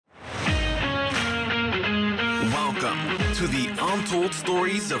Welcome to the Untold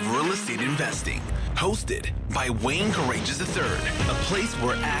Stories of Real Estate Investing, hosted by Wayne Courageous III, a place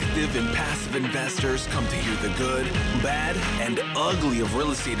where active and passive investors come to hear the good, bad, and ugly of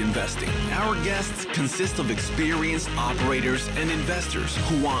real estate investing. Our guests consist of experienced operators and investors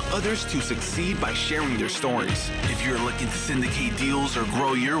who want others to succeed by sharing their stories. If you're looking to syndicate deals or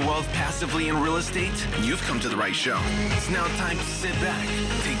grow your wealth passively in real estate, you've come to the right show. It's now time to sit back,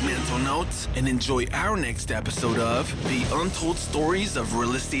 take mental notes, and enjoy our next episode of The Untold Stories of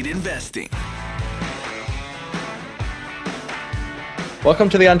Real Estate Investing. Welcome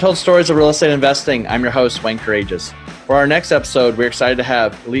to the Untold Stories of Real Estate Investing. I'm your host, Wayne Courageous. For our next episode, we're excited to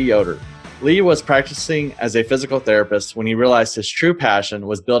have Lee Yoder. Lee was practicing as a physical therapist when he realized his true passion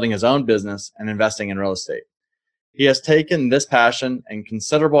was building his own business and investing in real estate. He has taken this passion and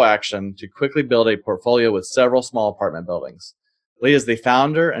considerable action to quickly build a portfolio with several small apartment buildings. Lee is the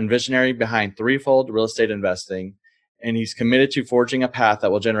founder and visionary behind Threefold Real Estate Investing, and he's committed to forging a path that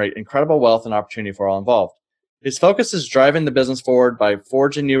will generate incredible wealth and opportunity for all involved. His focus is driving the business forward by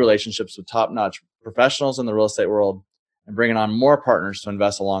forging new relationships with top-notch professionals in the real estate world and bringing on more partners to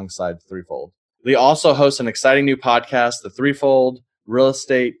invest alongside Threefold. Lee also hosts an exciting new podcast, the Threefold Real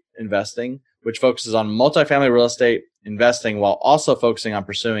Estate Investing, which focuses on multifamily real estate investing while also focusing on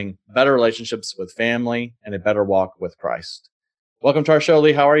pursuing better relationships with family and a better walk with Christ. Welcome to our show,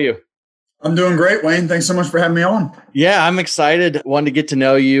 Lee. How are you? I'm doing great, Wayne. Thanks so much for having me on. Yeah, I'm excited. Wanted to get to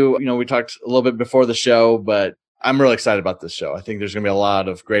know you. You know, we talked a little bit before the show, but I'm really excited about this show. I think there's going to be a lot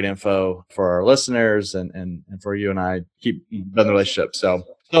of great info for our listeners and for you and I keep building the relationship. So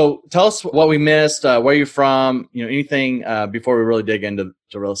tell us what we missed, where you're from, anything before we really dig into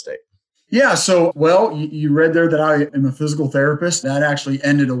real estate. Yeah. So, you read there that I am a physical therapist. That actually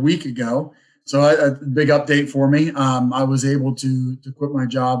ended a week ago. So a big update for me. I was able to quit my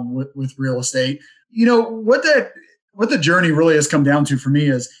job with real estate. You know, what the journey really has come down to for me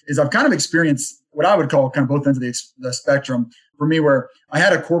is I've kind of experienced what I would call kind of both ends of the spectrum for me, where I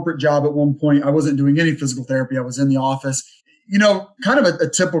had a corporate job at one point. I wasn't doing any physical therapy. I was in the office, kind of a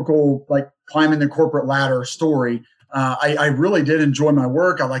typical like climbing the corporate ladder story. I really did enjoy my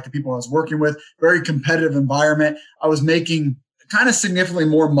work. I liked the people I was working with, very competitive environment. I was making kind of significantly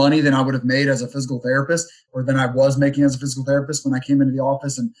more money than I would have made as a physical therapist, or than I was making as a physical therapist when I came into the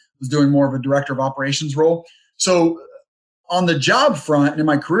office and was doing more of a director of operations role. So on the job front and in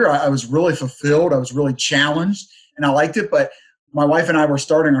my career, I was really fulfilled. I was really challenged and I liked it. But my wife and I were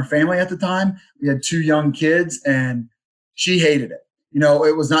starting our family at the time. We had 2 young kids and she hated it.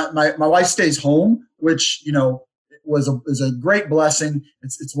 It was not my wife stays home, which, is a great blessing.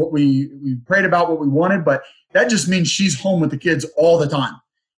 It's what we prayed about, what we wanted, but that just means she's home with the kids all the time.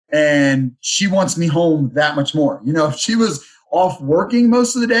 And she wants me home that much more. If she was off working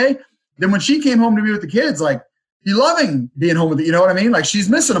most of the day, then when she came home to be with the kids, like, be loving being home with it. You know what I mean? Like, she's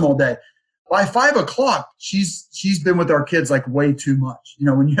missing them all day. By 5 o'clock, she's been with our kids like way too much.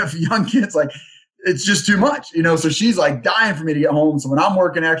 When you have young kids, like, it's just too much, so she's like dying for me to get home. So when I'm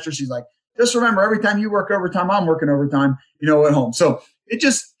working extra, she's like, just remember, every time you work overtime, I'm working overtime, at home. So it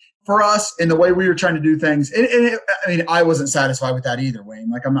just, for us, in the way we were trying to do things, I wasn't satisfied with that either, Wayne.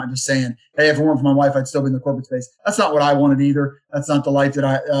 Like, I'm not just saying, hey, if it weren't for my wife, I'd still be in the corporate space. That's not what I wanted either. That's not the life that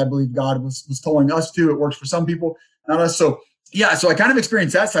I believe God was calling us to. It works for some people, not us. So I kind of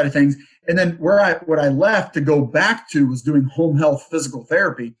experienced that side of things. And then what I left to go back to was doing home health physical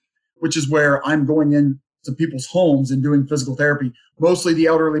therapy, which is where I'm going into people's homes and doing physical therapy, mostly the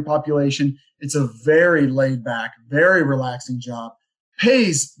elderly population. It's a very laid back, very relaxing job.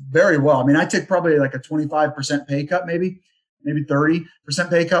 Pays very well. I took probably like a 25% pay cut, maybe 30%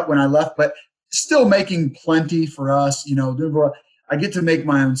 pay cut when I left, but still making plenty for us, I get to make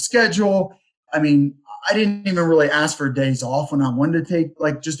my own schedule. I didn't even really ask for days off when I wanted to take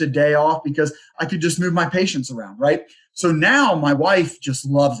like just a day off because I could just move my patients around, right? So now my wife just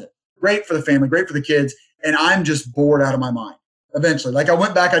loves it. Great for the family, great for the kids. And I'm just bored out of my mind. Eventually, like I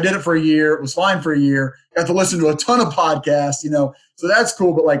went back, I did it for a year. It was fine for a year. Got to listen to a ton of podcasts, so that's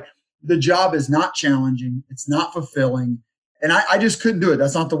cool. But like the job is not challenging. It's not fulfilling. And I just couldn't do it.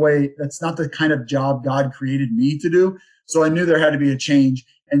 That's not the kind of job God created me to do. So I knew there had to be a change.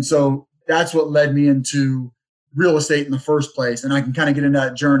 And so that's what led me into real estate in the first place. And I can kind of get into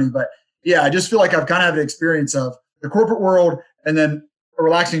that journey. But yeah, I just feel like I've kind of had the experience of the corporate world and then a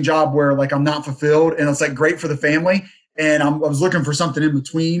relaxing job where like I'm not fulfilled and it's like great for the family. And I was looking for something in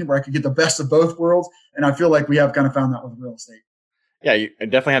between where I could get the best of both worlds. And I feel like we have kind of found that with real estate. Yeah, you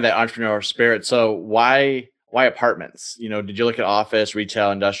definitely have that entrepreneurial spirit. So why apartments? Did you look at office,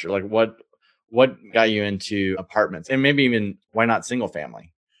 retail, industrial? Like what got you into apartments? And maybe even why not single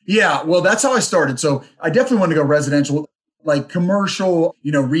family? Yeah, well, that's how I started. So I definitely want to go residential, like commercial,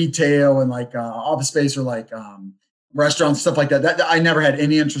 retail and like office space or like restaurants, stuff like that. That I never had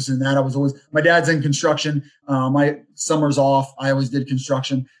any interest in that. I was always my dad's in construction. My summers off, I always did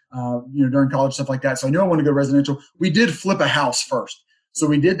construction. During college, stuff like that. So I knew I wanted to go residential. We did flip a house first, so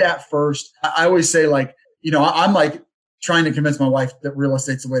we did that first. I always say like, I'm like trying to convince my wife that real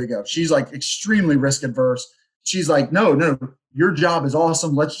estate's the way to go. She's like extremely risk adverse. She's like, no, your job is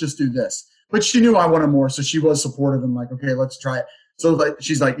awesome. Let's just do this. But she knew I wanted more. So she was supportive and like, okay, let's try it. So like,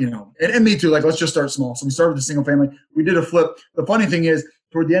 she's like, and me too, like, let's just start small. So we started with a single family. We did a flip. The funny thing is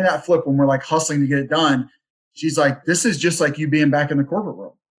toward the end of that flip, when we're like hustling to get it done, she's like, this is just like you being back in the corporate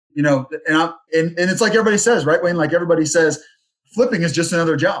world, and it's like everybody says, right, Wayne? Like everybody says, flipping is just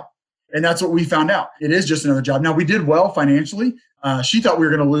another job. And that's what we found out. It is just another job. Now we did well financially. She thought we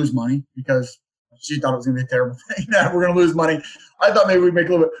were going to lose money because she thought it was going to be a terrible thing. We're going to lose money. I thought maybe we'd make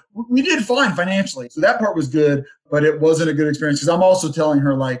a little bit. We did fine financially. So that part was good, but it wasn't a good experience because I'm also telling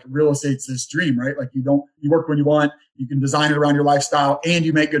her like real estate's this dream, right? Like you work when you want, you can design it around your lifestyle and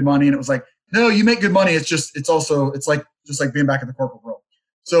you make good money. And it was like, no, you make good money. It's like being back in the corporate world.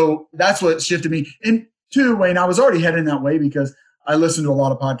 So that's what shifted me. And two, Wayne, I was already heading that way because I listen to a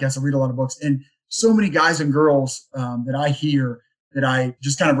lot of podcasts. I read a lot of books and so many guys and girls that I hear that I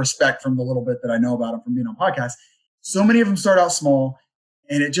just kind of respect from the little bit that I know about them from being on podcasts. So many of them start out small,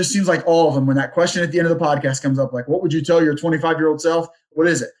 and it just seems like all of them, when that question at the end of the podcast comes up, like, what would you tell your 25-year-old self? What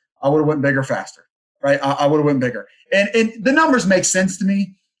is it? I would have went bigger faster, right? I would have went bigger. And the numbers make sense to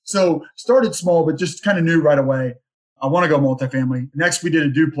me. So started small, but just kind of knew right away, I want to go multifamily. Next, we did a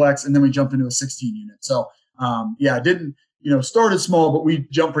duplex, and then we jumped into a 16 unit. So, I didn't, started small, but we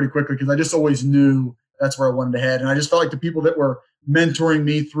jumped pretty quickly because I just always knew that's where I wanted to head. And I just felt like the people that were mentoring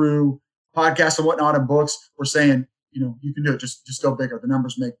me through podcasts and whatnot and books were saying, you can do it. Just go bigger. The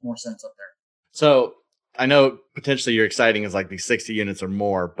numbers make more sense up there. So I know potentially your exciting is like these 60 units or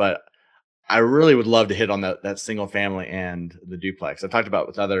more, but I really would love to hit on that single family and the duplex. I've talked about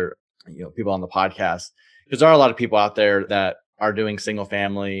with other people on the podcast because there are a lot of people out there that are doing single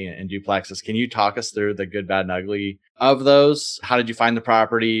family and duplexes. Can you talk us through the good, bad, and ugly of those? How did you find the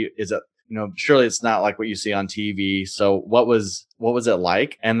property? Is it surely it's not like what you see on TV. So what was it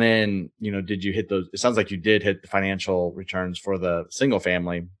like? And then, did you hit those? It sounds like you did hit the financial returns for the single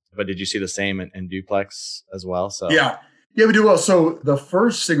family, but did you see the same in duplex as well? So yeah, we do well. So the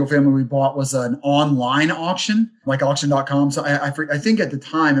first single family we bought was an online auction, like auction.com. So I think at the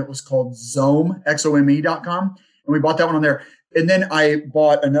time it was called Xome, XOME.com. And we bought that one on there. And then I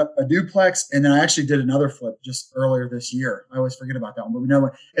bought a duplex, and then I actually did another flip just earlier this year. I always forget about that one, but we know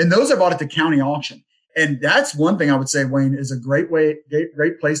it. And those I bought at the county auction. And that's one thing I would say, Wayne, is a great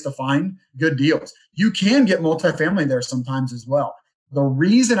place to find good deals. You can get multifamily there sometimes as well. The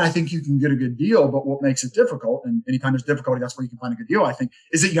reason I think you can get a good deal, but what makes it difficult, and anytime there's difficulty, that's where you can find a good deal, I think,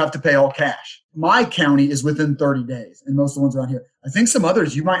 is that you have to pay all cash. My county is within 30 days, and most of the ones around here. I think some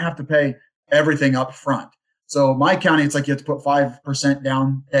others, you might have to pay everything up front. So my county, it's like you have to put 5%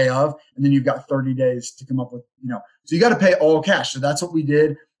 down day of, and then you've got 30 days to come up with, so you got to pay all cash. So that's what we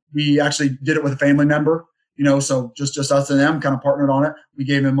did. We actually did it with a family member, so just us and them kind of partnered on it. We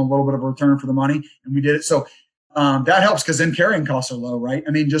gave him a little bit of a return for the money, and we did it. So that helps because then carrying costs are low, right?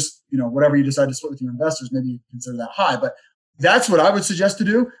 I mean, just, whatever you decide to split with your investors, maybe you consider that high, but that's what I would suggest to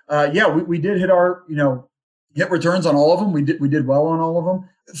do. We did hit our, hit returns on all of them. We did well on all of them.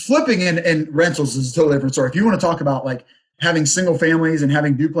 Flipping and rentals is a totally different story. If you want to talk about like having single families and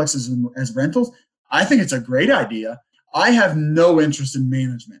having duplexes as rentals, I think it's a great idea. I have no interest in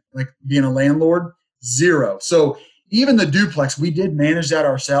management, like being a landlord, zero. So even the duplex, we did manage that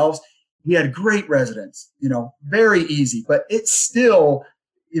ourselves. We had great residents, very easy, but it still,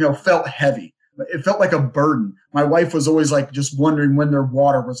 felt heavy. It felt like a burden. My wife was always like just wondering when their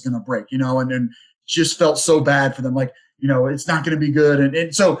water was going to break, and then just felt so bad for them. Like, it's not going to be good.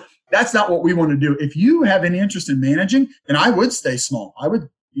 And so that's not what we want to do. If you have any interest in managing, then I would stay small. I would,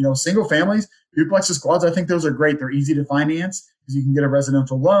 single families, duplexes, quads, I think those are great. They're easy to finance because you can get a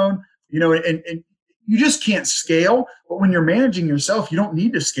residential loan, and you just can't scale. But when you're managing yourself, you don't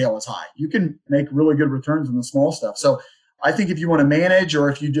need to scale as high. You can make really good returns on the small stuff. So I think if you want to manage, or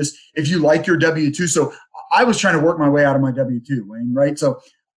if you like your W-2, so I was trying to work my way out of my W-2, Wayne, right? So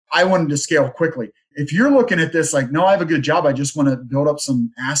I wanted to scale quickly. If you're looking at this like, no, I have a good job, I just want to build up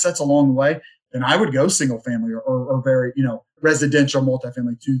some assets along the way, then I would go single family or very, residential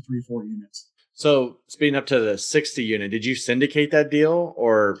multifamily, 2, 3, 4 units. So speeding up to the 60 unit, did you syndicate that deal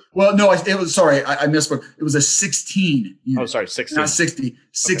or? Well, no, I misspoke. It was a 16 unit. Oh, sorry, 16. Not 60,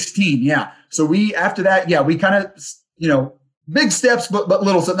 16. Okay. Yeah. So after that, we kind of, big steps, but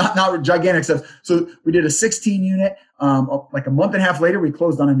little, so not gigantic steps. So we did a 16 unit. Like a month and a half later, we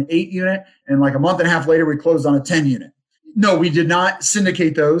closed on an 8 unit, and like a month and a half later, we closed on a 10 unit. No, we did not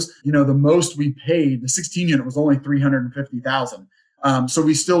syndicate those. The most we paid, the 16 unit was only $350,000. So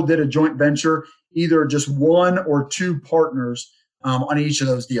we still did a joint venture, either just one or two partners on each of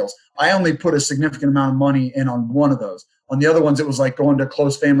those deals. I only put a significant amount of money in on one of those. On the other ones, it was like going to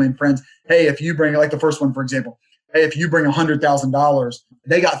close family and friends. Hey, if you bring, like the first one, for example, hey, if you bring $100,000,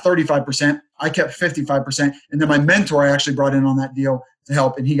 they got 35%. I kept 55%. And then my mentor, I actually brought in on that deal to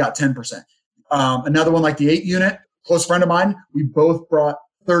help, and he got 10%. Another one like the 8 unit, close friend of mine, we both brought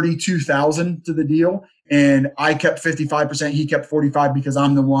 32,000 to the deal, and I kept 55%. He kept 45 because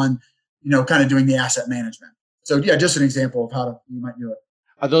I'm the one, kind of doing the asset management. So yeah, just an example of how you might do it.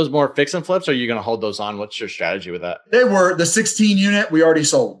 Are those more fix and flips, or are you going to hold those on? What's your strategy with that? They were the 16 unit we already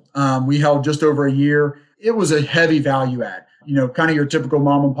sold. We held just over a year. It was a heavy value add, kind of your typical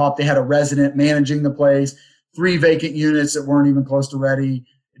mom and pop. They had a resident managing the place, 3 vacant units that weren't even close to ready.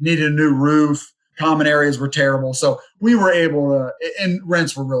 It needed a new roof. Common areas were terrible. So we were able to, and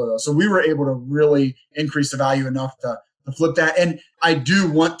rents were really low. So we were able to really increase the value enough to flip that. And I do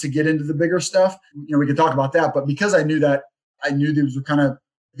want to get into the bigger stuff. We could talk about that, but because I knew these were kind of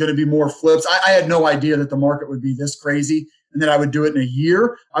going to be more flips. I had no idea that the market would be this crazy and that I would do it in a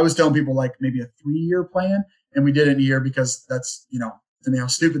year. I was telling people like maybe a 3-year plan, and we did it in a year because that's, to me, how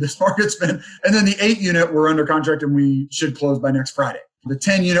stupid this market's been. And then the 8 unit, we're under contract and we should close by next Friday. The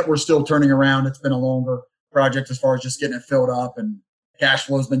 10 unit, we're still turning around. It's been a longer project as far as just getting it filled up, and cash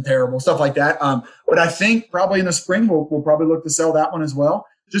flow's been terrible, stuff like that. But I think probably in the spring, we'll probably look to sell that one as well,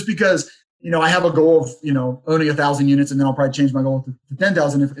 just because I have a goal of, owning 1,000 units, and then I'll probably change my goal to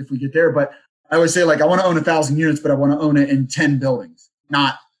 10,000 if we get there. But I always say, like, I want to own 1,000 units, but I want to own it in 10 buildings,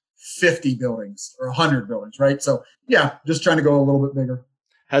 not 50 buildings or 100 buildings, right? So, yeah, just trying to go a little bit bigger.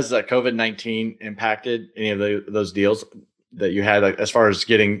 Has COVID-19 impacted any of those deals that you had, like, as far as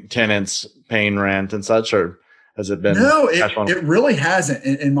getting tenants paying rent and such, or has it been? No, it really hasn't.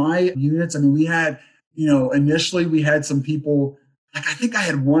 In my units, I mean, we had, initially we had some people. Like, I think I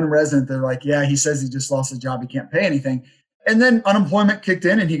had one resident that like, yeah, he says he just lost his job. He can't pay anything. And then unemployment kicked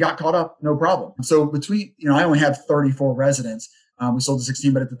in and he got caught up. No problem. So between, I only have 34 residents. We sold the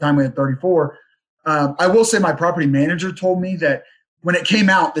 16, but at the time we had 34. I will say my property manager told me that when it came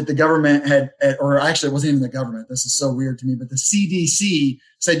out that the government or actually it wasn't even the government. This is so weird to me, but the CDC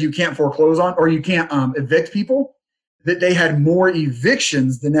said you can't foreclose on, or you can't evict people, that they had more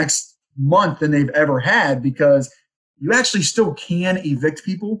evictions the next month than they've ever had, because you actually still can evict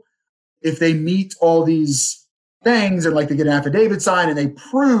people if they meet all these things and like they get an affidavit signed and they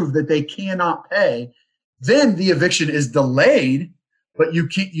prove that they cannot pay. Then the eviction is delayed, but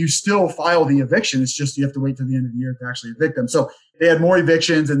you still file the eviction. It's just you have to wait till the end of the year to actually evict them. So they had more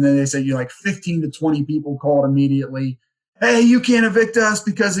evictions, and then they say 15 to 20 people called immediately. Hey, you can't evict us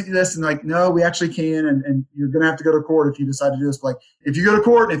because of this. And like, no, we actually can. And you're going to have to go to court if you decide to do this. But like, if you go to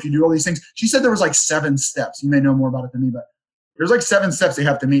court and if you do all these things, she said there was like 7 steps. You may know more about it than me, but there's like 7 steps they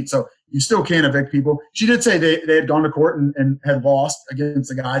have to meet. So you still can't evict people. She did say they had gone to court and had lost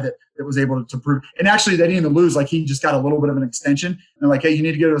against a guy that was able to prove. And actually they didn't even lose. Like, he just got a little bit of an extension. And they're like, hey, you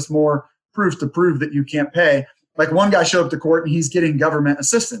need to give us more proof to prove that you can't pay. Like, one guy showed up to court and he's getting government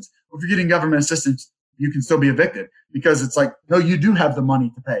assistance. Well, if you're getting government assistance, you can still be evicted, because it's like, no, you do have the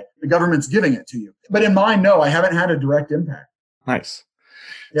money to pay. The government's giving it to you. But in mine, no, I haven't had a direct impact. Nice.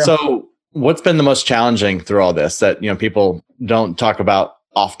 Yeah. So what's been the most challenging through all this that, people don't talk about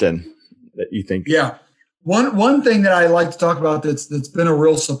often that you think? Yeah. One thing that I like to talk about that's been a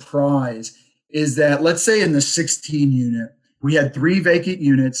real surprise is that, let's say in the 16 unit, we had 3 vacant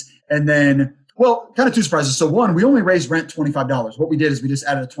units, and then, well, kind of 2 surprises. So one, we only raised rent $25. What we did is we just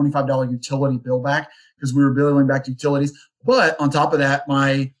added a $25 utility bill back, because we were billing back to utilities. But on top of that,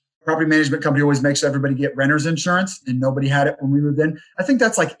 my property management company always makes everybody get renter's insurance, and nobody had it when we moved in. I think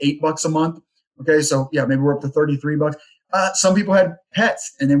that's like $8 a month. Okay, so yeah, maybe we're up to $33. Some people had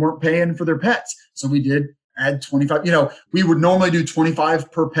pets and they weren't paying for their pets, so we did add 25. We would normally do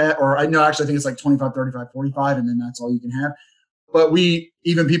 25 per pet, or I think it's like 25, 35, 45, and then that's all you can have. But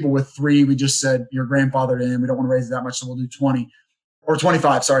even people with 3, we just said you're grandfathered in. We don't want to raise it that much, so we'll do 20 or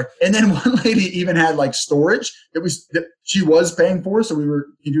 25. Sorry. And then one lady even had like storage that she was paying for, so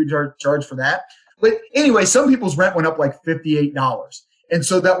you do charge for that. But anyway, some people's rent went up like $58, and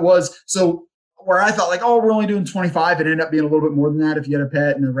so where I thought like, oh, we're only doing 25, it ended up being a little bit more than that if you had a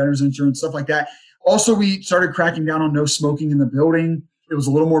pet and the renter's insurance, stuff like that. Also, we started cracking down on no smoking in the building. It was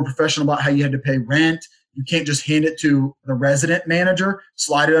a little more professional about how you had to pay rent. You can't just hand it to the resident manager,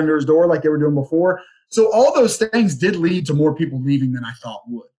 slide it under his door like they were doing before. So all those things did lead to more people leaving than I thought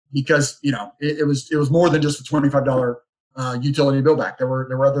would, because it was more than just a $25 utility bill back. There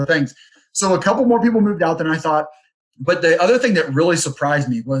were other things. So a couple more people moved out than I thought. But the other thing that really surprised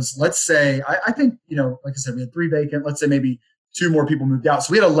me was, let's say, I think, like I said, we had 3 vacant. Let's say maybe 2 more people moved out.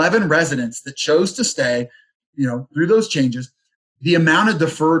 So we had 11 residents that chose to stay, through those changes. The amount of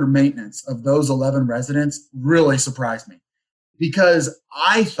deferred maintenance of those 11 residents really surprised me, because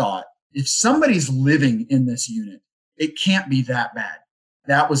I thought if somebody's living in this unit, it can't be that bad.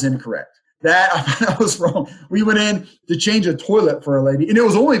 That was incorrect. That was wrong. We went in to change a toilet for a lady, and it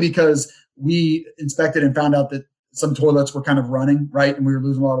was only because we inspected and found out that some toilets were kind of running, right? And we were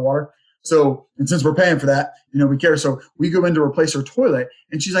losing a lot of water. So, and since we're paying for that, we care. So we go in to replace her toilet,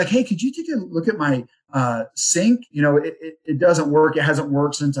 and she's like, "Hey, could you take a look at my sink? It doesn't work. It hasn't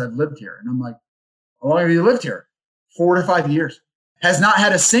worked since I've lived here." And I'm like, "How long have you lived here?" 4 to 5 years. Has not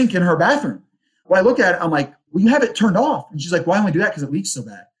had a sink in her bathroom. Well, I look at it, I'm like, "Well, you have it turned off." And she's like, "Why don't we do that? Because it leaks so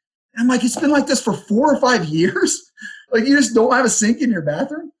bad." And I'm like, "It's been like this for 4 or 5 years? Like, you just don't have a sink in your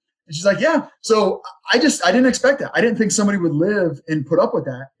bathroom?" And she's like, "Yeah." So I didn't expect that. I didn't think somebody would live and put up with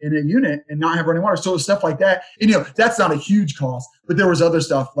that in a unit and not have running water. So stuff like that. And, that's not a huge cost, but there was other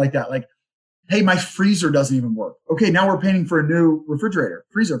stuff like that. Like, "Hey, my freezer doesn't even work." Okay, now we're paying for a new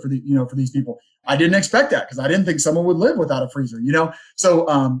freezer for for these people. I didn't expect that, because I didn't think someone would live without a freezer, So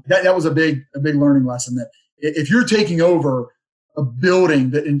that was a big learning lesson, that if you're taking over a building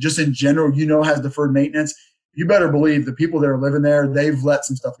that in general, has deferred maintenance, you better believe the people that are living there, they've let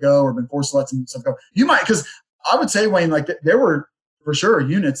some stuff go or been forced to let some stuff go. You might, because I would say, Wayne, like there were for sure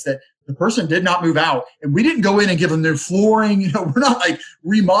units that the person did not move out, and we didn't go in and give them new flooring. We're not like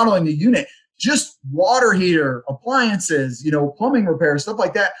remodeling the unit, just water heater, appliances, plumbing repairs, stuff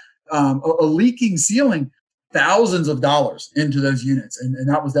like that. A leaking ceiling, thousands of dollars into those units. And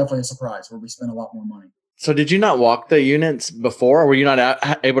that was definitely a surprise, where we spent a lot more money. So did you not walk the units before, or were you not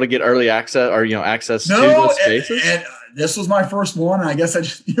able to get early access or, access to those spaces? And this was my first one. I guess I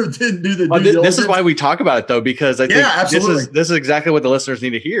just didn't do the due diligence. This is why we talk about it, though, because I think absolutely. this is exactly what the listeners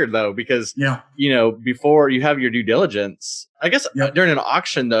need to hear, though, because, before you have your due diligence, I guess during an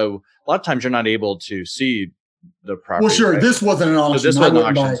auction, though, a lot of times you're not able to see the property. Well, sure. Right? This wasn't an auction. So this wasn't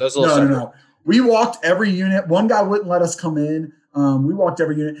an auction. So no. We walked every unit. One guy wouldn't let us come in. We walked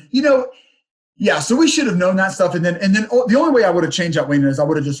every unit. Yeah. So we should have known that stuff. And then the only way I would have changed that, Wayne, is I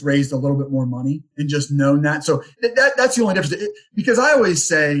would have just raised a little bit more money and just known that. So that's the only difference. Because I always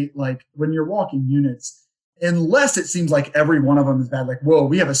say, like, when you're walking units, unless it seems like every one of them is bad, like, whoa,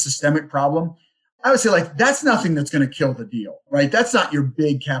 we have a systemic problem, I would say, like, that's nothing that's going to kill the deal, right? That's not your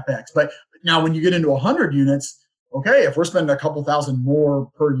big CapEx. But now when you get into 100 units, okay, if we're spending a couple thousand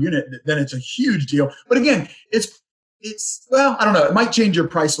more per unit, then it's a huge deal. But again, it's well, I don't know. It might change your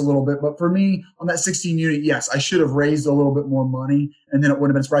price a little bit. But for me, on that 16 unit, yes, I should have raised a little bit more money, and then it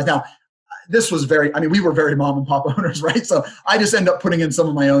wouldn't have been surprised. Now, this was we were very mom and pop owners, right? So I just ended up putting in some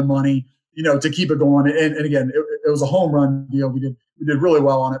of my own money, to keep it going. And again, it was a home run deal. We did really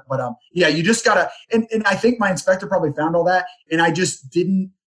well on it. But you just gotta, and I think my inspector probably found all that, and I just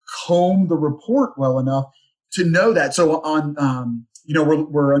didn't comb the report well enough to know that. So on,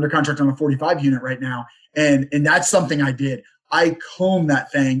 we're under contract on a 45 unit right now. And that's something I did. I combed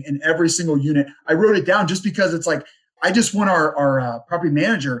that thing in every single unit. I wrote it down just because it's like, I just want our property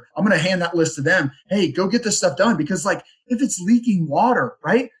manager, I'm going to hand that list to them. Hey, go get this stuff done. Because, like, if it's leaking water,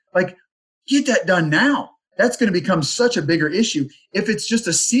 right? Like, get that done now. That's going to become such a bigger issue. If it's just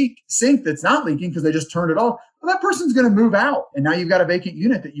a sink that's not leaking because they just turned it off, well, that person's going to move out. And now you've got a vacant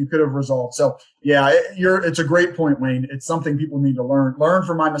unit that you could have resolved. So yeah, it's a great point, Wayne. It's something people need to learn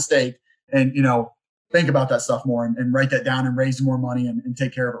from my mistake, and, think about that stuff more, and write that down and raise more money and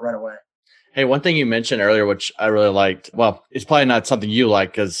take care of it right away. Hey, one thing you mentioned earlier, which I really liked, well, it's probably not something you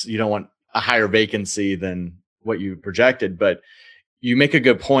like because you don't want a higher vacancy than what you projected, but you make a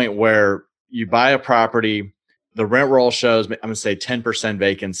good point where you buy a property, the rent roll shows, I'm going to say 10%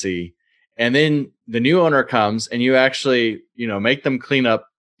 vacancy. And then the new owner comes and you actually, make them clean up,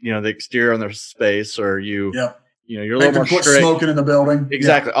 the exterior on their space, or you're a little more strict. Smoking in the building.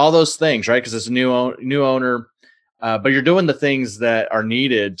 Exactly. All those things, right? Because it's a new owner, but you're doing the things that are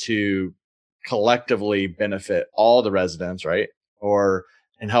needed to collectively benefit all the residents, right?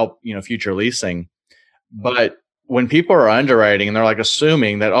 And help, future leasing. But when people are underwriting and they're like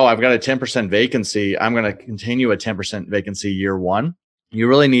assuming that, oh, I've got a 10% vacancy, I'm going to continue a 10% vacancy year one. You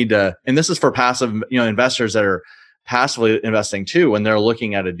really need to, and this is for passive, investors that are passively investing too, when they're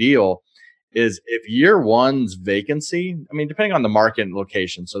looking at a deal, is if year one's vacancy, depending on the market and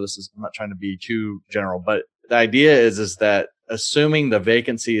location. So I'm not trying to be too general, but the idea is that assuming the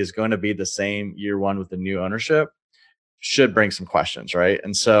vacancy is going to be the same year one with the new ownership should bring some questions, right?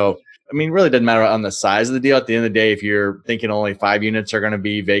 And so, I mean, it really doesn't matter on the size of the deal. At the end of the day, if you're thinking only 5 units are going to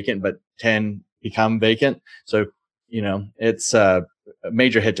be vacant, but 10 become vacant, so it's a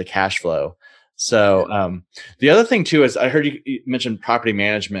major hit to cash flow. So the other thing too is I heard you mentioned property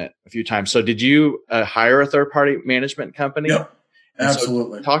management a few times. So did you hire a third-party management company? Yep, And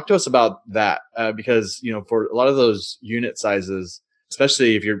absolutely. So talk to us about that because for a lot of those unit sizes,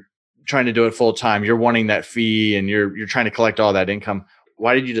 especially if you're trying to do it full time, you're wanting that fee and you're trying to collect all that income.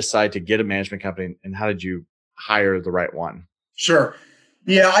 Why did you decide to get a management company, and how did you hire the right one? Sure.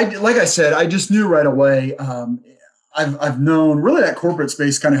 Yeah, like I said, I just knew right away. I've known really that corporate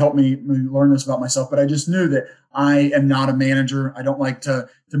space kind of helped me learn this about myself, but I just knew that I am not a manager. I don't like to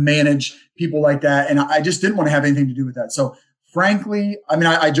manage people like that, and I just didn't want to have anything to do with that. So frankly, I mean,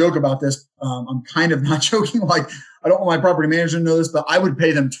 I joke about this. I'm kind of not joking. Like, I don't want my property manager to know this, but I would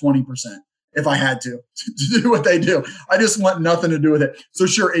pay them 20% if I had to do what they do. I just want nothing to do with it. So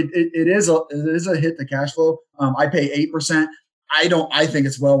sure, it is a hit to cash flow. I pay 8%. I think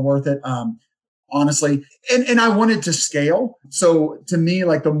it's well worth it. Honestly. And I wanted to scale. So to me,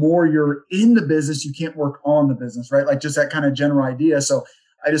 like the more you're in the business, you can't work on the business, right? Like just that kind of general idea. So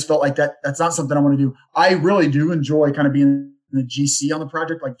I just felt like that's not something I want to do. I really do enjoy kind of being the GC on the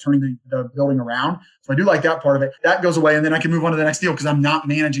project, like turning the building around. So I do like that part of it. That goes away. And then I can move on to the next deal because I'm not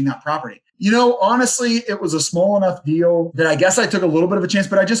managing that property. Honestly, it was a small enough deal that I guess I took a little bit of a chance,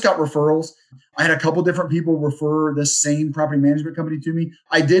 but I just got referrals. I had a couple different people refer this same property management company to me.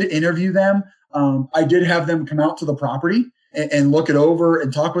 I did interview them. I did have them come out to the property and look it over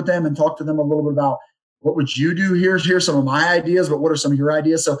and talk with them and talk to them a little bit about what would you do here? Here's some of my ideas, but what are some of your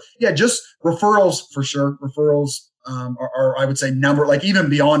ideas? So yeah, just referrals for sure. Referrals are I would say like even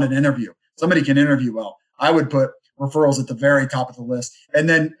beyond an interview. Somebody can interview well. I would put referrals at the very top of the list and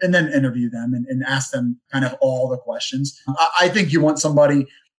then interview them and ask them kind of all the questions. I think you want somebody,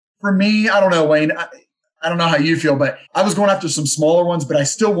 for me, I don't know, Wayne, I don't know how you feel, but I was going after some smaller ones, but I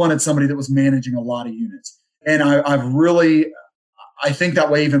still wanted somebody that was managing a lot of units. And I think that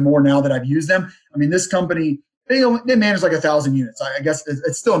way even more now that I've used them. I mean, this company, they manage like 1,000 units. I guess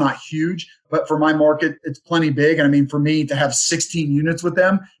it's still not huge, but for my market, it's plenty big. And I mean, for me to have 16 units with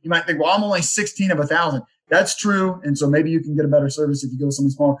them, you might think, well, I'm only 16 of 1,000. That's true. And so maybe you can get a better service if you go with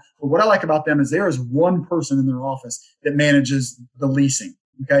something smaller. But what I like about them is there is one person in their office that manages the leasing.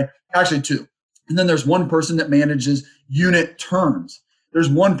 Okay. Actually two. And then there's one person that manages unit turns. There's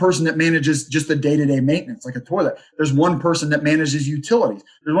one person that manages just the day-to-day maintenance, like a toilet. There's one person that manages utilities.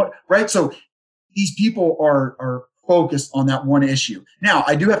 Right? So these people are focused on that one issue. Now,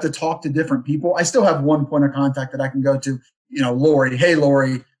 I do have to talk to different people. I still have one point of contact that I can go to, Lori. Hey,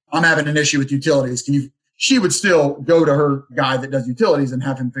 Lori, I'm having an issue with utilities. She would still go to her guy that does utilities and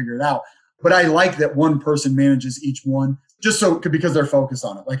have him figure it out. But I like that one person manages each one because they're focused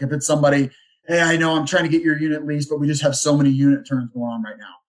on it. Like if it's somebody, hey, I know I'm trying to get your unit leased, but we just have so many unit turns going on right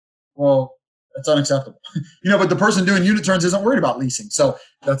now. Well, that's unacceptable. But the person doing unit turns isn't worried about leasing. So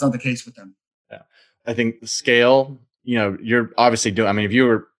that's not the case with them. Yeah. I think the scale, you're obviously doing, I mean,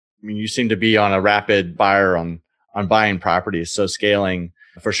 you seem to be on a rapid buyer on buying properties. So scaling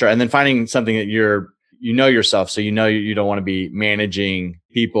for sure. And then finding something that yourself. So, you don't want to be managing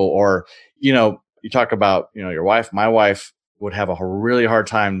people or, you talk about, your wife, my wife would have a really hard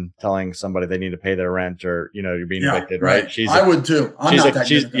time telling somebody they need to pay their rent or, you're being evicted, right? I would too.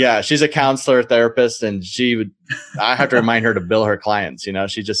 She's a counselor, therapist, and I have to remind her to bill her clients,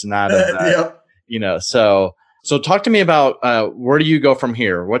 she's just not, so talk to me about, where do you go from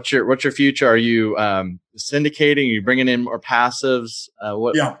here? What's your future? Are you, syndicating? Are you bringing in more passives?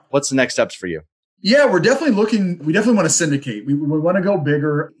 What's the next steps for you? Yeah, we're definitely looking. We definitely want to syndicate. We want to go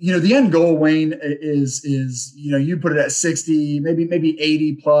bigger. The end goal, Wayne, is you put it at 60, maybe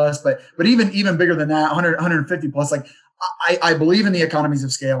 80 plus, but even bigger than that, 100, 150 plus. Like I believe in the economies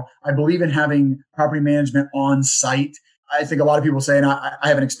of scale. I believe in having property management on site. I think a lot of people say, and I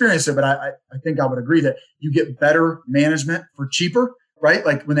haven't experienced it, but I think I would agree that you get better management for cheaper. Right?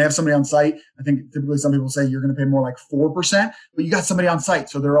 Like when they have somebody on site, I think typically some people say you're going to pay more like 4%, but you got somebody on site.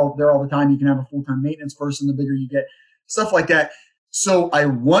 So they're all the time. You can have a full-time maintenance person, the bigger you get, stuff like that. So I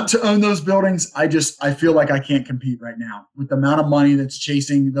want to own those buildings. I feel like I can't compete right now with the amount of money that's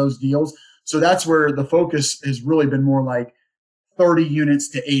chasing those deals. So that's where the focus has really been more like 30 units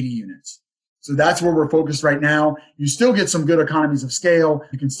to 80 units. So that's where we're focused right now. You still get some good economies of scale.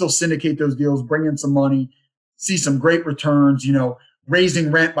 You can still syndicate those deals, bring in some money, see some great returns,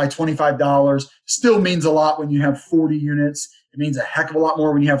 raising rent by $25 still means a lot when you have 40 units. It means a heck of a lot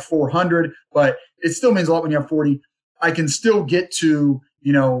more when you have 400, but it still means a lot when you have 40. I can still get to,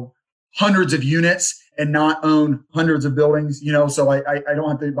 hundreds of units and not own hundreds of buildings, so I don't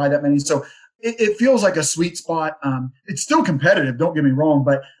have to buy that many. So it feels like a sweet spot. It's still competitive, don't get me wrong,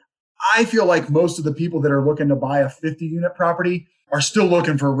 but I feel like most of the people that are looking to buy a 50 unit property are still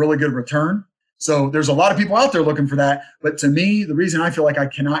looking for a really good return. So there's a lot of people out there looking for that. But to me, the reason I feel like I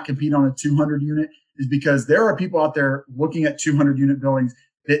cannot compete on a 200 unit is because there are people out there looking at 200 unit buildings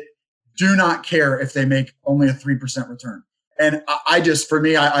that do not care if they make only a 3% return. And for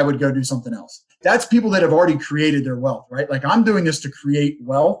me, I would go do something else. That's people that have already created their wealth, right? Like I'm doing this to create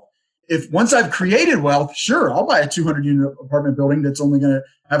wealth. If once I've created wealth, sure, I'll buy a 200 unit apartment building that's only going to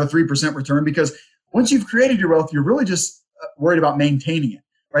have a 3% return, because once you've created your wealth, you're really just worried about maintaining it,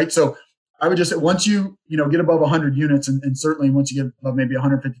 right? So I would just say once you get above 100 units, and certainly once you get above maybe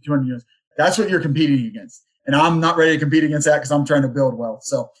 150, 200 units, that's what you're competing against. And I'm not ready to compete against that because I'm trying to build wealth.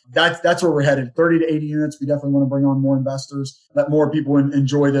 So that's where we're headed. 30 to 80 units. We definitely want to bring on more investors, let more people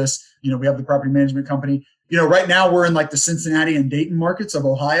enjoy this. We have the property management company. Right now we're in like the Cincinnati and Dayton markets of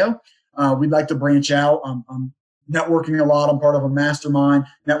Ohio. We'd like to branch out. I'm networking a lot. I'm part of a mastermind,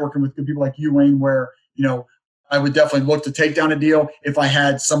 networking with good people like you, Wayne, where, I would definitely look to take down a deal if I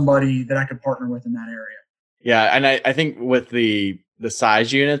had somebody that I could partner with in that area. Yeah. And I think with the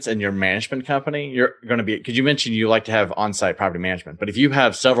size units and your management company, you're going to be, because you mentioned you like to have on-site property management, but if you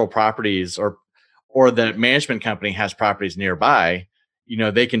have several properties or the management company has properties nearby,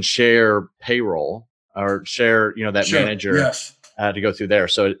 they can share payroll or share, that Sure. manager Yes. To go through there.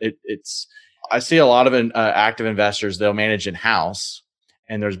 So it's, I see a lot of active investors, they'll manage in-house,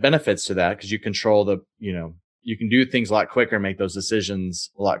 and there's benefits to that because you control you can do things a lot quicker, make those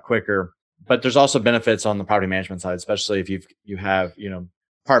decisions a lot quicker. But there's also benefits on the property management side, especially if you have,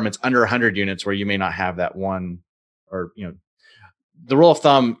 apartments under 100 units where you may not have that one, or, the rule of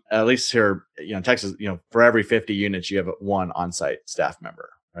thumb, at least here, in Texas, for every 50 units, you have one on-site staff member,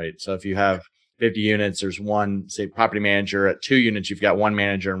 right? So if you have 50 units, there's one, say, property manager. At 2 units, you've got one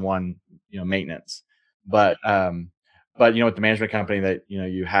manager and one, maintenance. But with the management company that,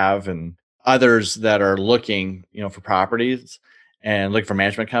 you have, and others that are looking, for properties and looking for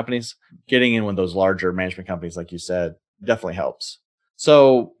management companies, getting in with those larger management companies, like you said, definitely helps.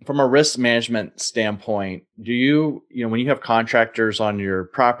 So from a risk management standpoint, do you, when you have contractors on your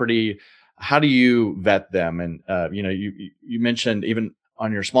property, how do you vet them? And, you mentioned even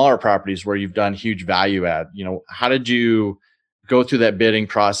on your smaller properties where you've done huge value add, how did you go through that bidding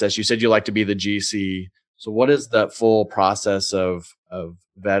process? You said you like to be the GC. So what is that full process of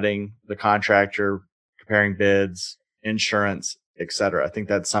vetting the contractor, comparing bids, insurance, et cetera? I think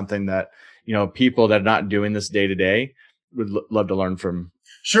that's something that, people that are not doing this day to day would love to learn from.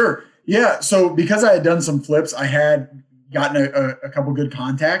 Sure. Yeah. So because I had done some flips, I had gotten a couple good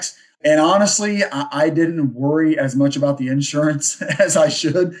contacts. And honestly, I didn't worry as much about the insurance as I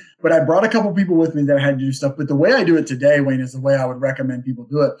should, but I brought a couple people with me that I had to do stuff. But the way I do it today, Wayne, is the way I would recommend people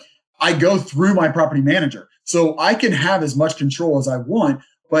do it. I go through my property manager. So I can have as much control as I want,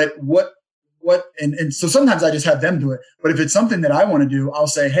 but and so sometimes I just have them do it. But if it's something that I want to do, I'll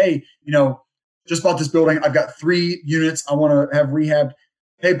say, hey, just bought this building. I've got 3 units. I want to have rehabbed.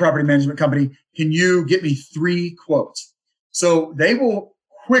 Hey, property management company, can you get me 3 quotes? So they will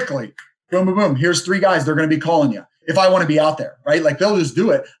quickly, boom, boom, boom. Here's 3 guys. They're going to be calling you if I want to be out there, right? Like they'll just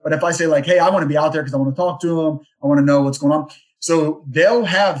do it. But if I say like, hey, I want to be out there because I want to talk to them, I want to know what's going on. So they'll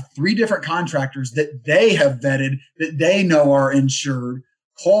have 3 different contractors that they have vetted, that they know are insured,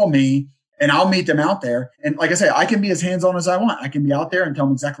 call me, and I'll meet them out there. And like I say, I can be as hands-on as I want. I can be out there and tell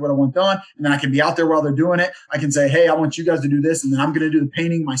them exactly what I want done. And then I can be out there while they're doing it. I can say, hey, I want you guys to do this. And then I'm going to do the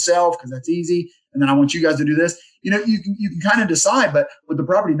painting myself because that's easy. And then I want you guys to do this. You can kind of decide. But with the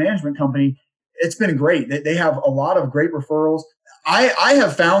property management company, it's been great. They have a lot of great referrals. I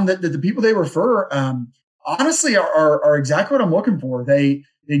have found that the people they refer, honestly, are exactly what I'm looking for. They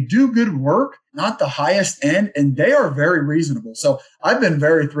do good work, not the highest end, and they are very reasonable. So I've been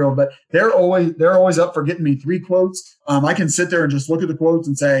very thrilled, but they're always up for getting me 3 quotes. I can sit there and just look at the quotes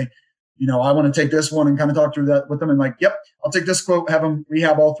and say, I want to take this one and kind of talk through that with them and like, yep, I'll take this quote, have them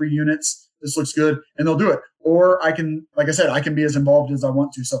rehab all 3 units. This looks good. And they'll do it. Or I can, like I said, I can be as involved as I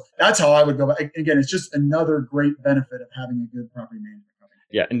want to. So that's how I would go. But again, it's just another great benefit of having a good property management company.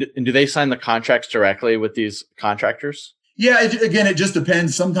 Yeah. And do they sign the contracts directly with these contractors? Yeah, it just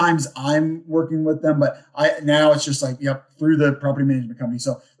depends. Sometimes I'm working with them, but now it's just like, yep, through the property management company.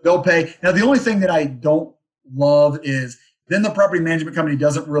 So they'll pay. Now, the only thing that I don't love is then the property management company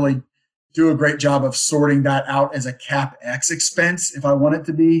doesn't really do a great job of sorting that out as a CapEx expense. If I want it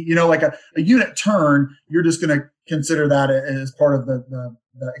to be, like a unit turn, you're just going to consider that as part of the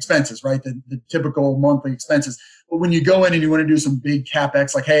expenses, right? The typical monthly expenses. But when you go in and you want to do some big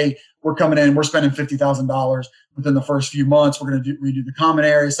CapEx, like, hey, we're coming in, we're spending $50,000 within the first few months. We're going to redo the common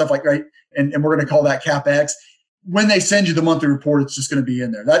area, stuff like, right? And we're going to call that CapEx. When they send you the monthly report, it's just going to be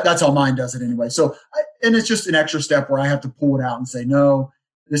in there. That's how mine does it anyway. So, and it's just an extra step where I have to pull it out and say, no,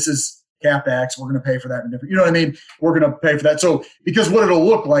 this is CapEx. We're going to pay for that in different, you know what I mean? We're going to pay for that. So, because what it'll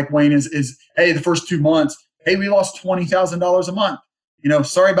look like, Wayne, is hey, the first 2 months, hey, we lost $20,000 a month.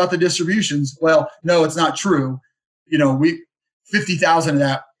 Sorry about the distributions. Well, no, it's not true. We 50,000 of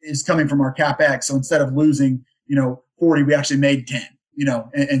that is coming from our CapEx. So instead of losing, 40, we actually made 10.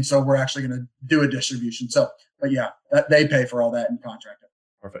 And so we're actually going to do a distribution. So, but yeah, they pay for all that and contract it.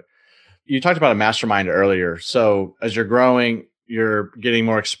 Perfect. You talked about a mastermind earlier. So as you're growing, you're getting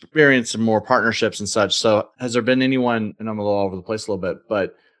more experience and more partnerships and such. So has there been anyone, and I'm a little all over the place a little bit,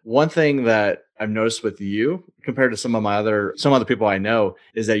 but one thing that I've noticed with you compared to some other people I know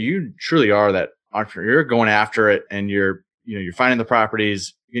is that you truly are that entrepreneur. You're going after it and you're finding the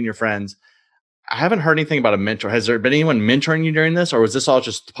properties, getting your friends. I haven't heard anything about a mentor. Has there been anyone mentoring you during this, or was this all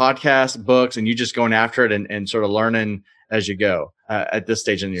just podcasts, books, and you just going after it and sort of learning as you go at this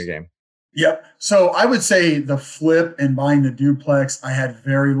stage in your game? Yep. So I would say the flip and buying the duplex, I had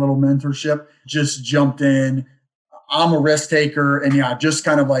very little mentorship, just jumped in. I'm a risk taker. And yeah, just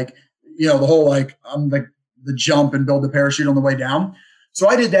kind of like, the whole, like, I'm like the jump and build the parachute on the way down. So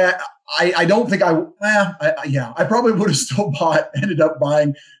I did that. I don't think I probably would have still ended up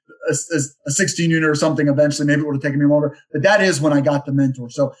buying a 16 unit or something eventually. Maybe it would have taken me longer, but that is when I got the mentor.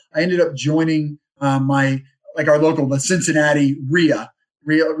 So I ended up joining our local, the Cincinnati REIA,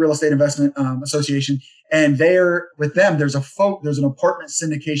 Real Estate Investment Association. And there with them, there's an apartment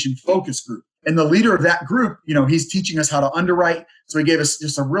syndication focus group. And the leader of that group, he's teaching us how to underwrite. So he gave us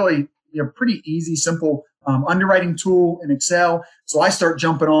just a really pretty easy, simple underwriting tool in Excel. So I start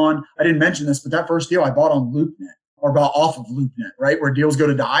jumping on. I didn't mention this, but that first deal I bought on LoopNet, or bought off of LoopNet, right? Where deals go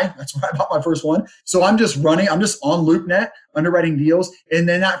to die. That's where I bought my first one. So I'm just on LoopNet, underwriting deals. And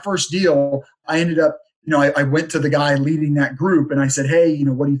then that first deal, I ended up, I went to the guy leading that group and I said, hey,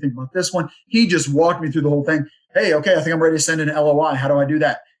 what do you think about this one? He just walked me through the whole thing. Hey, okay, I think I'm ready to send in an LOI. How do I do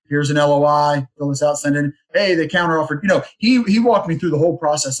that? Here's an LOI, fill this out, send in. Hey, they counteroffered. He walked me through the whole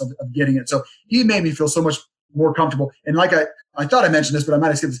process of getting it. So he made me feel so much more comfortable. And like I thought I mentioned this, but I might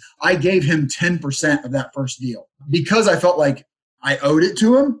have skipped this. I gave him 10% of that first deal because I felt like I owed it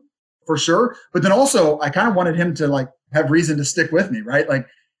to him for sure. But then also I kind of wanted him to like have reason to stick with me, right? Like,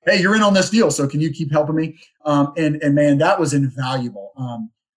 hey, you're in on this deal, so can you keep helping me? And man, that was invaluable.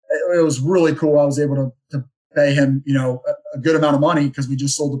 It was really cool. I was able to pay him, a good amount of money because we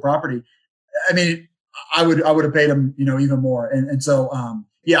just sold the property. I mean, I would have paid him, even more. And so,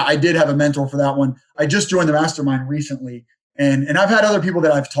 yeah, I did have a mentor for that one. I just joined the mastermind recently, and I've had other people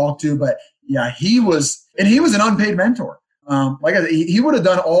that I've talked to, but yeah, he was an unpaid mentor. Like I said, he would have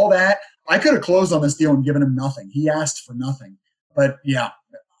done all that. I could have closed on this deal and given him nothing. He asked for nothing, but yeah,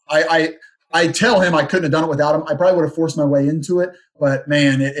 I tell him I couldn't have done it without him. I probably would have forced my way into it, but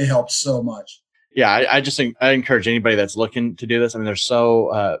man, it helped so much. Yeah, I just think I encourage anybody that's looking to do this. I mean, there's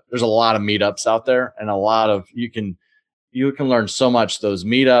a lot of meetups out there, and a lot of you can learn so much those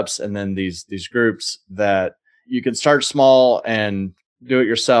meetups, and then these groups that you can start small and do it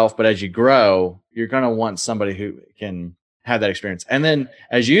yourself. But as you grow, you're going to want somebody who can have that experience. And then,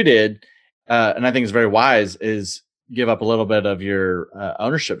 as you did, and I think it's very wise, is give up a little bit of your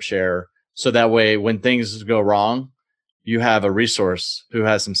ownership share, so that way when things go wrong, you have a resource who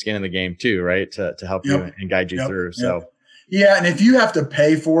has some skin in the game too, right? To help you and guide you through. So, yeah. And if you have to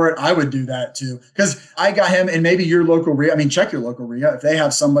pay for it, I would do that too. Cause I got him, and maybe your local REIA, check your local REIA. If they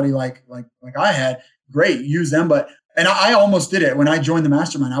have somebody like I had, great, use them. And I almost did it. When I joined the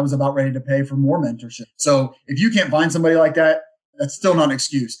mastermind, I was about ready to pay for more mentorship. So if you can't find somebody like that, that's still not an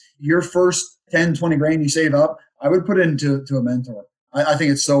excuse. Your first 10, 20 grand you save up, I would put it into a mentor. I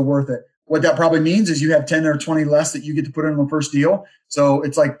think it's so worth it. What that probably means is you have 10 or 20 less that you get to put in on the first deal. So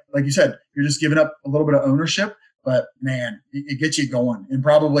it's like you said, you're just giving up a little bit of ownership, but man, it gets you going, and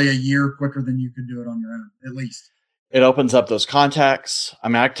probably a year quicker than you could do it on your own, at least. It opens up those contacts. I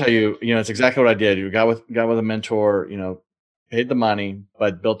can tell you, it's exactly what I did. You got with a mentor, paid the money,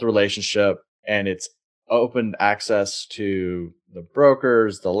 but built the relationship, and it's opened access to the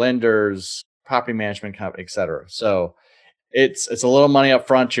brokers, the lenders, property management company, et cetera. So it's a little money up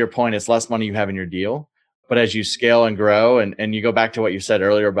front. To your point, it's less money you have in your deal. But as you scale and grow, and you go back to what you said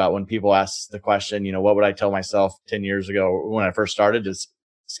earlier about when people ask the question, what would I tell myself 10 years ago when I first started, is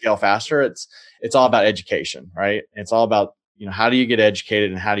scale faster. It's all about education, right? It's all about, how do you get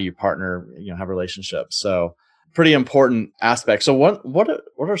educated and how do you partner, have relationships. So pretty important aspect. So what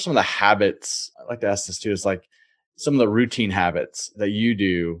are some of the habits? I'd like to ask this too, is like some of the routine habits that you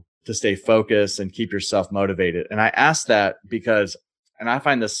do to stay focused and keep yourself motivated. And I ask that because, and I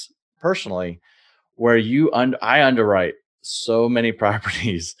find this personally, where I underwrite so many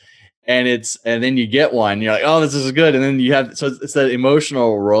properties and then you get one, you're like, oh, this is good. And then so it's that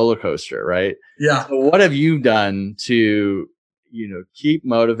emotional roller coaster, right? Yeah. So what have you done to, keep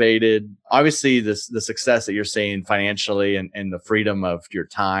motivated? Obviously the success that you're seeing financially and the freedom of your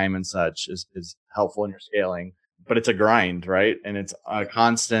time and such is helpful in your scaling, but it's a grind, right? And it's a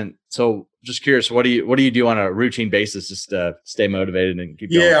constant. So just curious, what do you do on a routine basis just to stay motivated and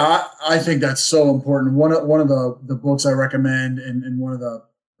keep going? Yeah, I think that's so important. One of the books I recommend, and one of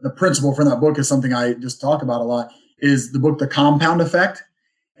the principle from that book is something I just talk about a lot, is the book, The Compound Effect,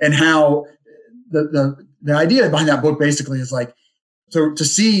 and how the idea behind that book basically is like to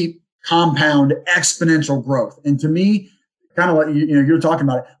see compound exponential growth. And to me, kind of like, you're talking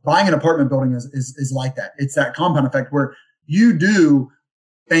about it, buying an apartment building is like that. It's that compound effect where you do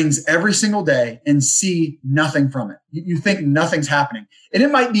things every single day and see nothing from it. You think nothing's happening. And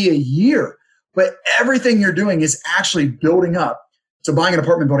it might be a year, but everything you're doing is actually building up to buying an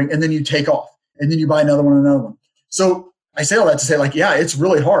apartment building, and then you take off and then you buy another one. So I say all that to say, like, yeah, it's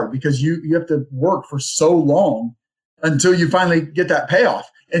really hard because you have to work for so long until you finally get that payoff.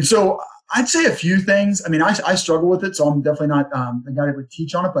 And so I'd say a few things. I mean, I struggle with it, so I'm definitely not the guy that would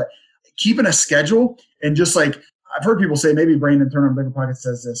teach on it, but keeping a schedule and just like, I've heard people say, maybe Brandon Turner on Bigger Pockets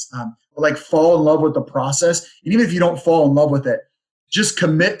says this, but like fall in love with the process. And even if you don't fall in love with it, just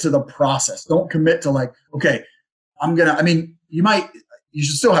commit to the process. Don't commit to like, okay, you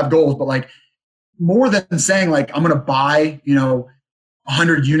should still have goals, but like more than saying like, I'm going to buy,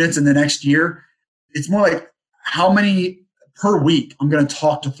 100 units in the next year. It's more like how many per week I'm going to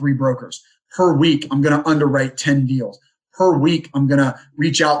talk to 3 brokers. Per week, I'm going to underwrite 10 deals. Per week, I'm going to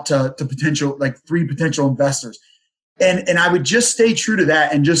reach out to potential, like 3 potential investors. And I would just stay true to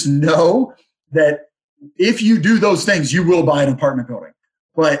that and just know that if you do those things, you will buy an apartment building.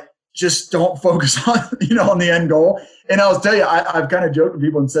 But just don't focus on, on the end goal. And I'll tell you, I've kind of joked with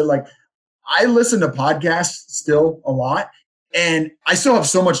people and said, like, I listen to podcasts still a lot, and I still have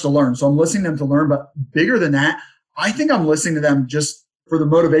so much to learn. So I'm listening to them to learn, but bigger than that, I think I'm listening to them just for the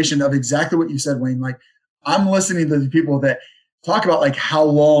motivation of exactly what you said, Wayne. Like, I'm listening to the people that talk about like how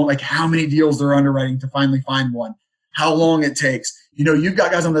long, like how many deals they're underwriting to finally find one, how long it takes. You've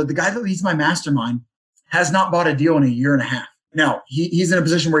got guys on the guy that leads my mastermind has not bought a deal in a year and a half. Now, he's in a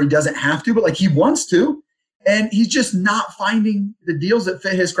position where he doesn't have to, but like he wants to, and he's just not finding the deals that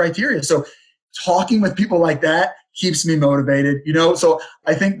fit his criteria. So talking with people like that keeps me motivated, So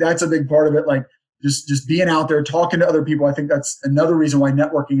I think that's a big part of it. Like just being out there, talking to other people. I think that's another reason why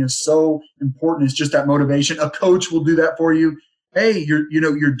networking is so important, is just that motivation. A coach will do that for you. Hey,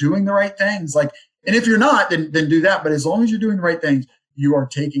 you're doing the right things. Like, and if you're not, then do that. But as long as you're doing the right things, you are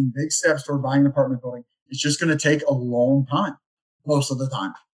taking big steps toward buying an apartment building. It's just going to take a long time, most of the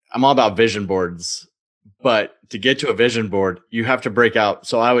time. I'm all about vision boards, but to get to a vision board, you have to break out.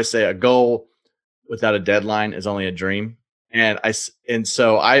 So I always say a goal without a deadline is only a dream. And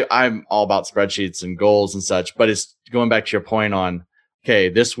so I'm all about spreadsheets and goals and such, but it's going back to your point on, okay,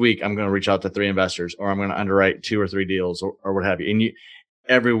 this week I'm going to reach out to 3 investors, or I'm going to underwrite 2 or 3 deals, or what have you. And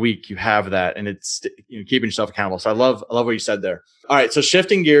every week you have that, and it's keeping yourself accountable. So I love what you said there. All right. So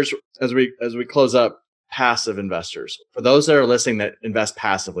shifting gears as we close up, passive investors. For those that are listening that invest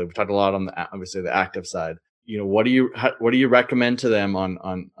passively, we talked a lot on obviously the active side. What do you recommend to them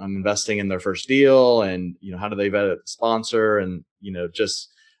on investing in their first deal, and how do they vet a sponsor, and just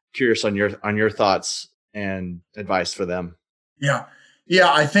curious on your thoughts and advice for them. Yeah.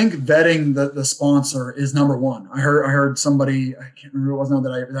 I think vetting the sponsor is number one. I heard somebody, I can't remember who it was now,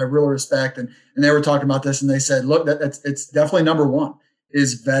 that I really respect, and they were talking about this, and they said, look, it's definitely number one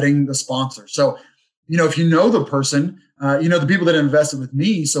is vetting the sponsor. So if you know the person, the people that invested with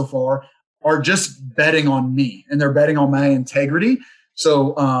me so far are just betting on me, and they're betting on my integrity.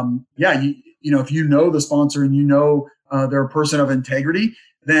 So, if you know the sponsor and they're a person of integrity,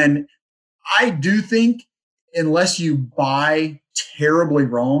 then I do think, unless you buy terribly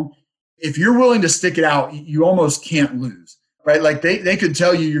wrong, if you're willing to stick it out, you almost can't lose, right? Like they could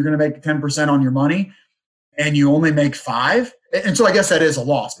tell you you're going to make 10% on your money and you only make 5. And so I guess that is a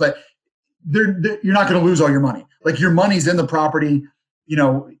loss, but you're not going to lose all your money. Like your money's in the property.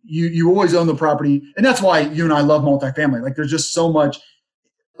 You always own the property. And that's why you and I love multifamily. Like there's just so much,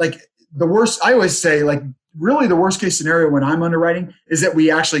 like the worst, I always say, like, really the worst case scenario when I'm underwriting is that we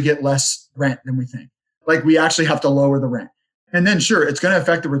actually get less rent than we think. Like we actually have to lower the rent. And then sure, it's going to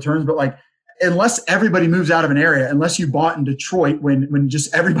affect the returns, but like unless everybody moves out of an area, unless you bought in Detroit when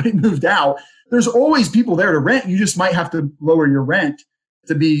just everybody moved out, there's always people there to rent. You just might have to lower your rent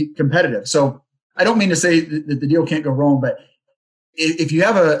to be competitive. So I don't mean to say that the deal can't go wrong, but if you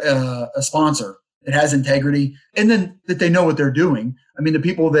have a sponsor that has integrity and then that they know what they're doing. I mean, the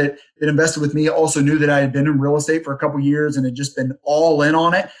people that invested with me also knew that I had been in real estate for a couple of years and had just been all in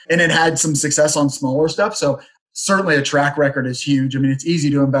on it and had had some success on smaller stuff. So certainly a track record is huge. I mean, it's easy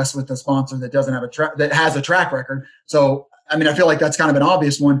to invest with a sponsor that doesn't have that has a track record. So, I mean, I feel like that's kind of an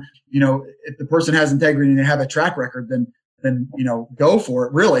obvious one. If the person has integrity and they have a track record, then go for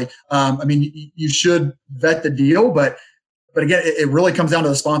it. Really. I mean, you should vet the deal, but again, it really comes down to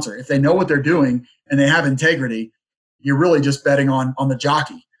the sponsor. If they know what they're doing and they have integrity, you're really just betting on the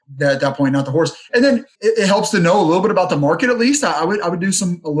jockey at that point, not the horse. And then it helps to know a little bit about the market. At least I would do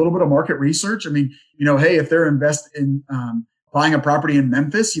a little bit of market research. I mean, hey, if they're investing in buying a property in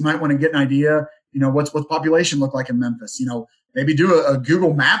Memphis, you might want to get an idea. What's population look like in Memphis? Maybe do a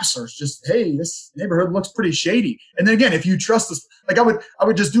Google map search. Just, hey, this neighborhood looks pretty shady. And then again, if you trust this, like I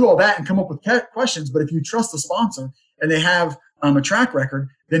would just do all that and come up with questions. But if you trust the sponsor and they have a track record,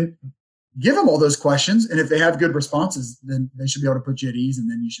 then give them all those questions. And if they have good responses, then they should be able to put you at ease.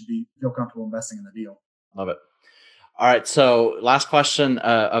 And then you should feel comfortable investing in the deal. Love it. All right. So last question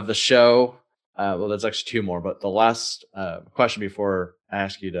of the show. Well, there's actually two more, but the last question before I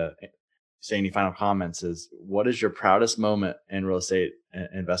ask you to say any final comments is, what is your proudest moment in real estate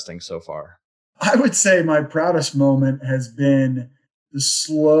investing so far? I would say my proudest moment has been the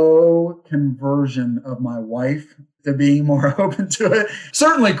slow conversion of my wife to being more open to it.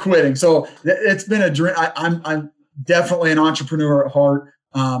 Certainly quitting. So it's been a dream. I'm definitely an entrepreneur at heart.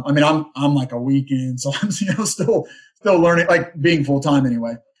 I mean, I'm like a weekend, so I'm still learning, like being full time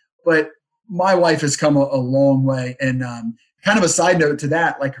anyway. But my wife has come a long way, and kind of a side note to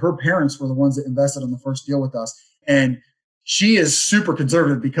that, like her parents were the ones that invested on the first deal with us, and she is super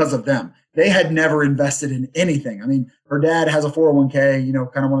conservative because of them. They had never invested in anything. I mean, her dad has a 401k,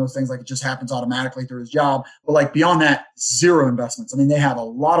 kind of one of those things, like it just happens automatically through his job. But like beyond that, zero investments. I mean, they have a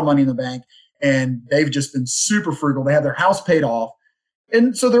lot of money in the bank and they've just been super frugal. They have their house paid off.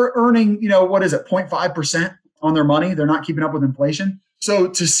 And so they're earning, 0.5% on their money. They're not keeping up with inflation. So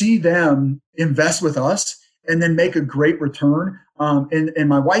to see them invest with us and then make a great return, and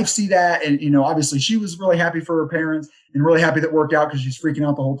my wife see that, and obviously she was really happy for her parents and really happy that worked out because she's freaking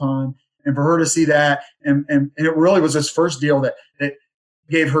out the whole time. And for her to see that, and it really was this first deal that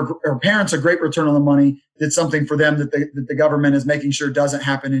gave her parents a great return on the money, did something for them that the government is making sure doesn't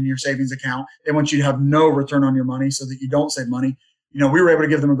happen in your savings account. They want you to have no return on your money so that you don't save money. We were able to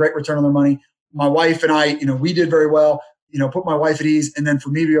give them a great return on their money. My wife and I, we did very well. Put my wife at ease, and then for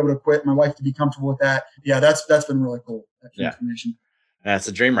me to be able to quit, my wife to be comfortable with that. Yeah, that's been really cool. That transformation. That's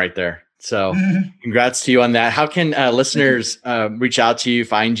a dream right there. So congrats to you on that. How can listeners reach out to you,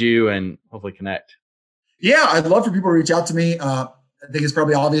 find you, and hopefully connect? Yeah, I'd love for people to reach out to me. I think it's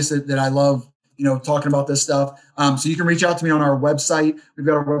probably obvious that I love, talking about this stuff. So you can reach out to me on our website. We've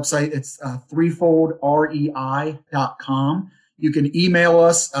got our website. It's threefoldrei.com. You can email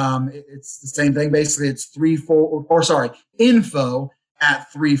us. It's the same thing. Basically, it's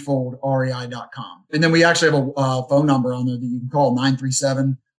info@threefoldrei.com. And then we actually have a phone number on there that you can call,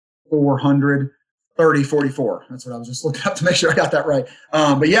 937-400-3044. That's what I was just looking up to make sure I got that right.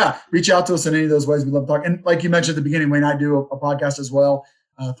 But yeah, reach out to us in any of those ways. We love talking. And like you mentioned at the beginning, Wayne, I do a podcast as well,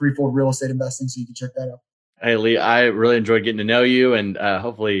 Threefold Real Estate Investing. So you can check that out. Hey, Lee, I really enjoyed getting to know you, and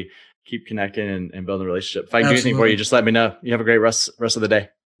hopefully keep connecting and building a relationship. If I can do anything for you, just let me know. You have a great rest of the day.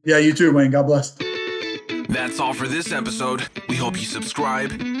 Yeah, you too, Wayne. God bless. That's all for this episode. We hope you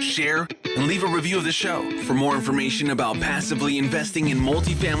subscribe, share, and leave a review of the show. For more information about passively investing in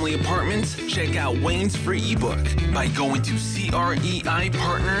multifamily apartments, check out Wayne's free ebook by going to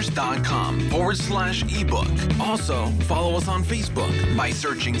CREIPartners.com/ebook. Also, follow us on Facebook by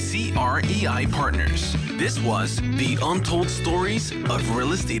searching CREI Partners. This was the Untold Stories of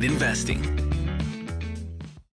Real Estate Investing.